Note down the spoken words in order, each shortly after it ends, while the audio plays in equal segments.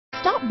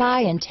Stop by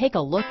and take a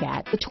look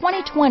at the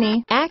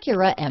 2020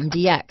 Acura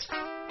MDX.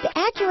 The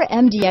Acura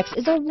MDX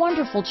is a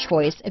wonderful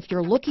choice if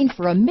you're looking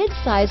for a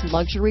mid-size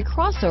luxury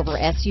crossover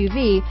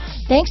SUV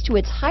thanks to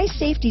its high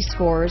safety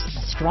scores,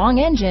 strong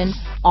engine,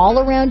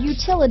 all-around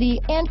utility,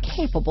 and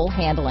capable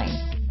handling.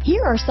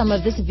 Here are some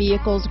of this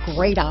vehicle's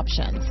great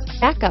options: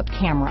 backup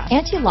camera,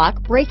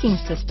 anti-lock braking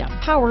system,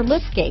 power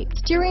liftgate,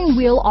 steering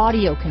wheel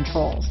audio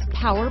controls,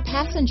 power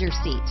passenger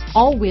seat,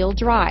 all-wheel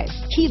drive,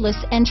 keyless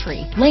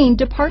entry, lane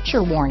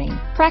departure warning,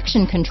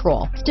 traction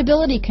control,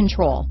 stability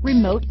control,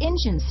 remote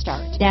engine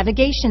start,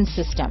 navigation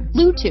system,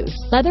 Bluetooth,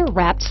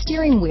 leather-wrapped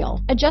steering wheel,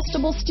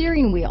 adjustable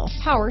steering wheel,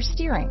 power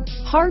steering,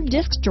 hard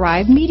disk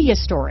drive media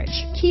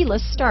storage,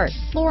 keyless start,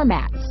 floor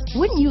mats.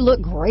 Wouldn't you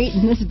look great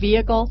in this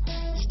vehicle?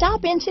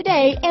 Stop in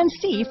today and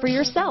see for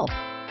yourself.